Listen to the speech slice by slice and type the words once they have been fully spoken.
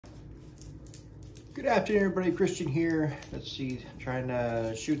Good afternoon, everybody. Christian here. Let's see, trying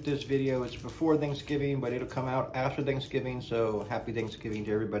to shoot this video. It's before Thanksgiving, but it'll come out after Thanksgiving. So happy Thanksgiving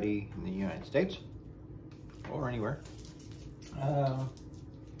to everybody in the United States or anywhere.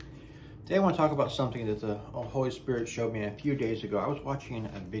 Today I want to talk about something that the Holy Spirit showed me a few days ago. I was watching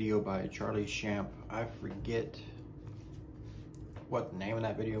a video by Charlie Shamp. I forget what the name of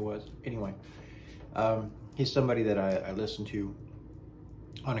that video was. Anyway, he's somebody that I listen to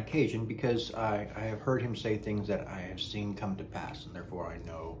on occasion because I have heard him say things that I have seen come to pass, and therefore I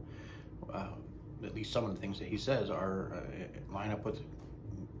know at least some of the things that he says are line up with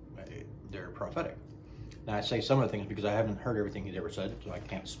they're prophetic. Now I say some of the things because I haven't heard everything he's ever said, so I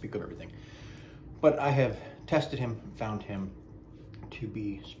can't speak of everything. But I have tested him, found him to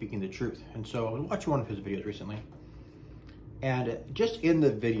be speaking the truth. And so I was watching one of his videos recently, and just in the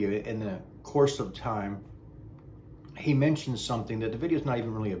video, in the course of time, he mentioned something that the video is not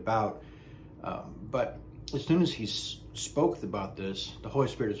even really about, but as soon as he spoke about this, the Holy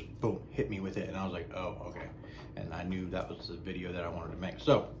Spirit just, boom, hit me with it, and I was like, oh, okay. And I knew that was the video that I wanted to make.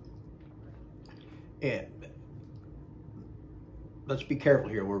 So, let's be careful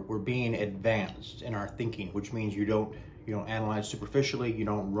here. We're being advanced in our thinking, which means you don't analyze superficially, you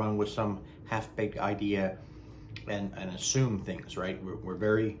don't run with some half-baked idea and assume things, right? We're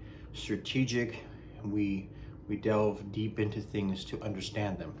very strategic, and we delve deep into things to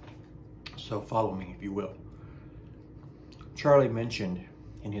understand them. So follow me, if you will. Charlie mentioned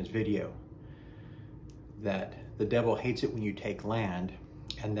in his video that the devil hates it when you take land,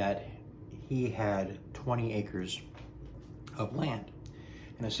 and that he had 20 acres of land.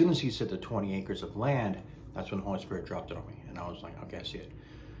 And as soon as he said the 20 acres of land, that's when the Holy Spirit dropped it on me. And I was like, okay, I see it.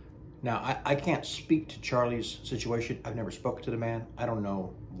 Now, I can't speak to Charlie's situation. I've never spoken to the man. I don't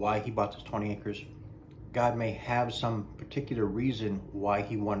know why he bought this 20 acres. God may have some particular reason why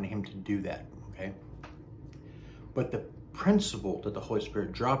he wanted him to do that, okay? But the principle that the Holy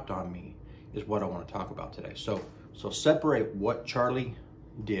Spirit dropped on me is what I want to talk about today. So separate what Charlie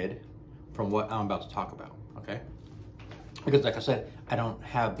did from what I'm about to talk about, okay? Because like I said, I don't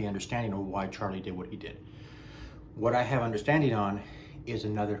have the understanding of why Charlie did what he did. What I have understanding on is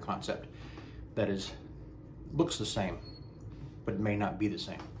another concept that looks the same, but may not be the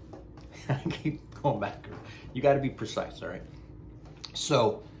same. I keep going back. You got to be precise, all right?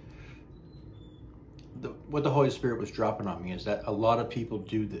 So, what the Holy Spirit was dropping on me is that a lot of people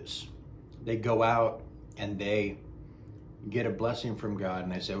do this. They go out and they get a blessing from God,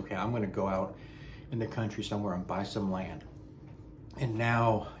 and they say, okay, I'm going to go out in the country somewhere and buy some land. And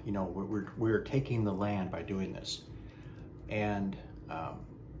now, we're taking the land by doing this. And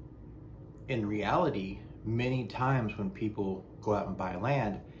in reality, many times when people go out and buy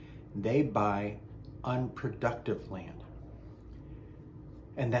land, they buy unproductive land.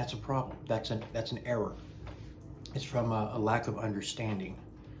 And that's a problem. That's an error. It's from a lack of understanding.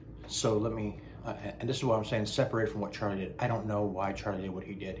 So let me, and this is what I'm saying, separate from what Charlie did. I don't know why Charlie did what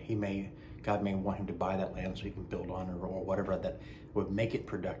he did. God may want him to buy that land so he can build on it or whatever that would make it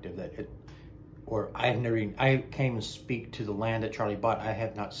productive. I can't even speak to the land that Charlie bought. I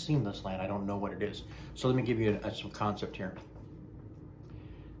have not seen this land. I don't know what it is. So let me give you some concept here.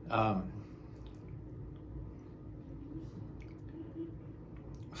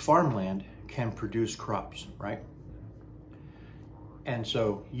 Farmland can produce crops, right? And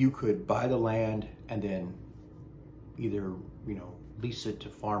so you could buy the land and then either, lease it to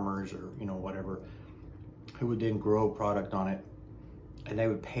farmers or, whatever, who would then grow a product on it, and they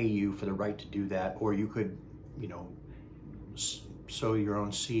would pay you for the right to do that. Or you could, sow your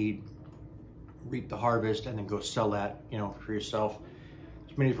own seed, reap the harvest, and then go sell that, for yourself.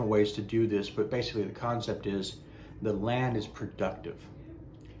 There's many different ways to do this, but basically the concept is the land is productive.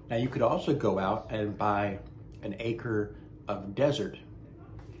 Now you could also go out and buy an acre of desert,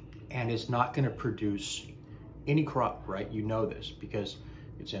 and it's not going to produce any crop, right? You know this because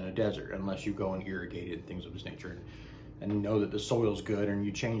it's in a desert, unless you go and irrigate it and things of this nature, and know that the soil's good, and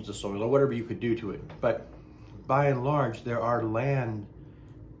you change the soil or whatever you could do to it. But by and large, there are land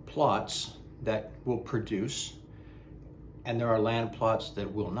plots that will produce, and there are land plots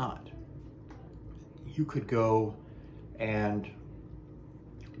that will not. You could go and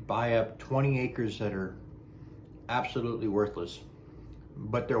buy up 20 acres that are absolutely worthless,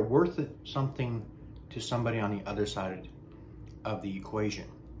 but they're worth something to somebody on the other side of the equation.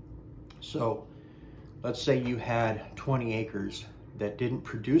 So let's say you had 20 acres that didn't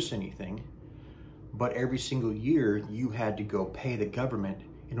produce anything, but every single year you had to go pay the government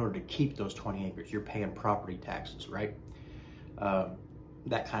in order to keep those 20 acres. You're paying property taxes, right?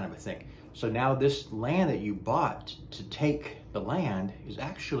 That kind of a thing. So now this land that you bought to take the land is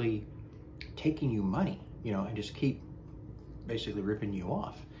actually taking you money, you know, and just keep basically ripping you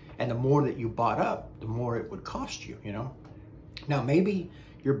off. And the more that you bought up, the more it would cost you, you know. Now, maybe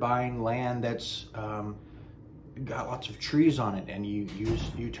you're buying land that's got lots of trees on it, and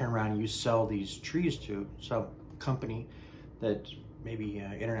you turn around and you sell these trees to some company that maybe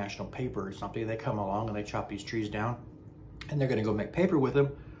International Paper or something. They come along and they chop these trees down, and they're going to go make paper with them,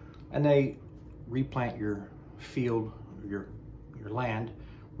 and they replant your field, your land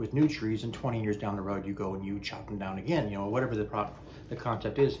with new trees, and 20 years down the road you go and you chop them down again, you know, whatever the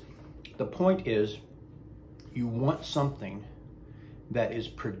concept is. The point is, you want something that is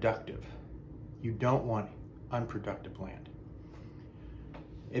productive. You don't want unproductive land.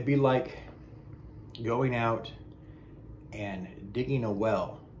 It'd be like going out and digging a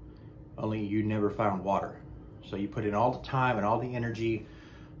well, only you never found water. So you put in all the time and all the energy,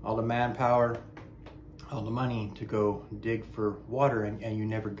 all the manpower, all the money to go dig for water, and you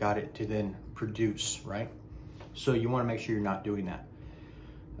never got it to then produce, right? So you want to make sure you're not doing that.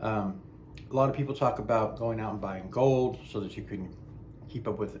 A lot of people talk about going out and buying gold so that you can keep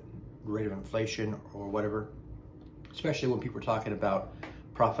up with the rate of inflation or whatever, especially when people are talking about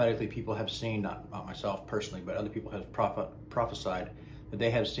prophetically. People have seen, not myself personally, but other people have prophesied that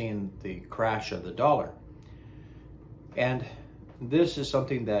they have seen the crash of the dollar. And this is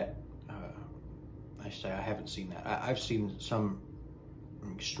something that I haven't seen that. I've seen some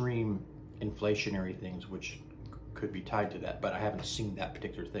extreme inflationary things which could be tied to that, but I haven't seen that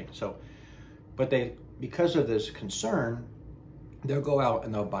particular thing. So, but because of this concern, they'll go out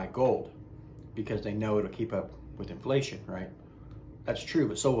and they'll buy gold because they know it'll keep up with inflation, right? That's true,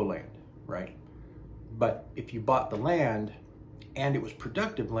 but so will land, right? But if you bought the land and it was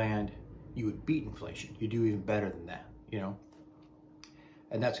productive land, you would beat inflation. You do even better than that, you know?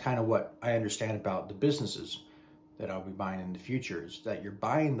 And that's kind of what I understand about the businesses that I'll be buying in the future, is that you're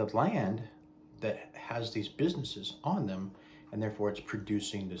buying the land that has these businesses on them, and therefore it's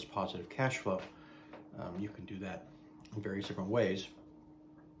producing this positive cash flow. You can do that in various different ways,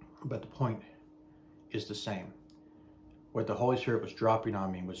 but the point is the same. What the Holy Spirit was dropping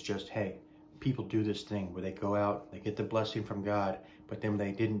on me was just, hey, people do this thing where they go out, they get the blessing from God, but then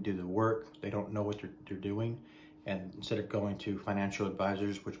they didn't do the work, they don't know what they're doing, and instead of going to financial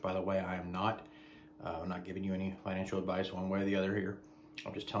advisors, which by the way, I am not, I'm not giving you any financial advice one way or the other here.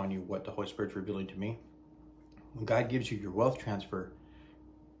 I'm just telling you what the Holy Spirit's revealing to me. When God gives you your wealth transfer,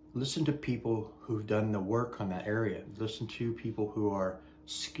 listen to people who've done the work on that area. Listen to people who are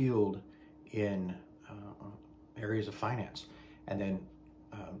skilled in areas of finance, and then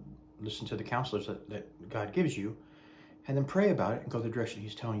listen to the counselors that God gives you, and then pray about it and go the direction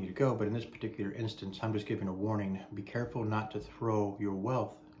He's telling you to go. But in this particular instance, I'm just giving a warning. Be careful not to throw your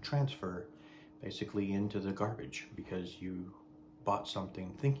wealth transfer basically into the garbage because you bought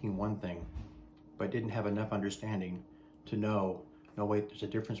something thinking one thing, but didn't have enough understanding to know, no, wait, there's a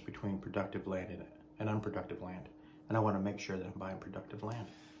difference between productive land and unproductive land. And I want to make sure that I'm buying productive land.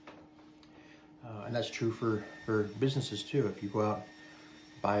 And that's true for businesses too. If you go out,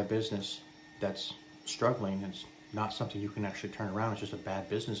 buy a business that's struggling, it's not something you can actually turn around, it's just a bad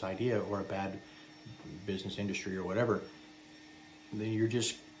business idea or a bad business industry or whatever, then you're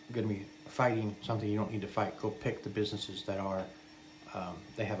just going to be fighting something you don't need to fight. Go pick the businesses that are,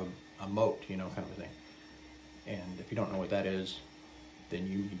 they have a moat, you know, kind of a thing. And if you don't know what that is, then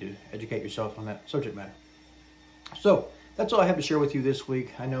you need to educate yourself on that subject matter. So that's all I have to share with you this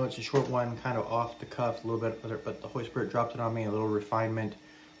week. I know it's a short one, kind of off the cuff a little bit, but the Holy Spirit dropped it on me, a little refinement,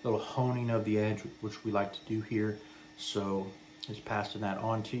 a little honing of the edge, which we like to do here. So just passing that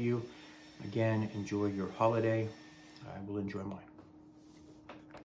on to you. Again, enjoy your holiday. I will enjoy mine.